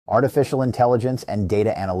artificial intelligence, and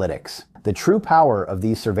data analytics. The true power of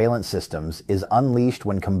these surveillance systems is unleashed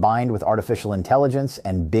when combined with artificial intelligence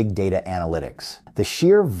and big data analytics. The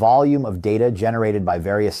sheer volume of data generated by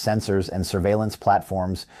various sensors and surveillance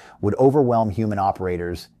platforms would overwhelm human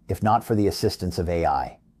operators if not for the assistance of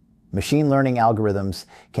AI. Machine learning algorithms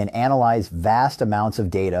can analyze vast amounts of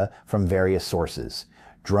data from various sources,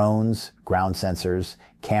 drones, ground sensors,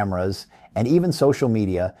 cameras, and even social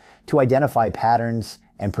media, to identify patterns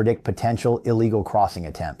and predict potential illegal crossing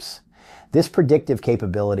attempts. This predictive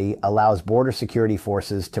capability allows border security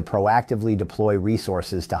forces to proactively deploy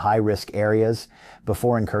resources to high-risk areas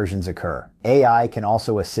before incursions occur. AI can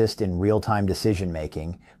also assist in real-time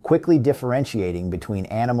decision-making, quickly differentiating between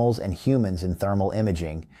animals and humans in thermal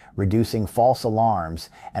imaging, reducing false alarms,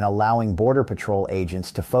 and allowing Border Patrol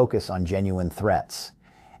agents to focus on genuine threats.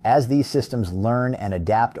 As these systems learn and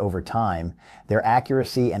adapt over time, their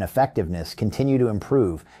accuracy and effectiveness continue to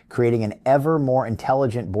improve, creating an ever more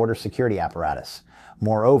intelligent border security apparatus.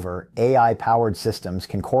 Moreover, AI-powered systems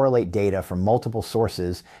can correlate data from multiple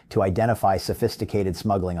sources to identify sophisticated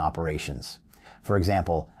smuggling operations. For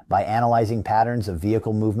example, by analyzing patterns of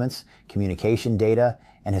vehicle movements, communication data,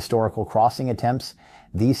 and historical crossing attempts,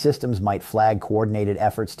 these systems might flag coordinated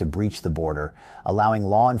efforts to breach the border, allowing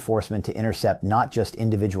law enforcement to intercept not just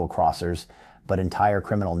individual crossers, but entire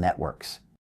criminal networks.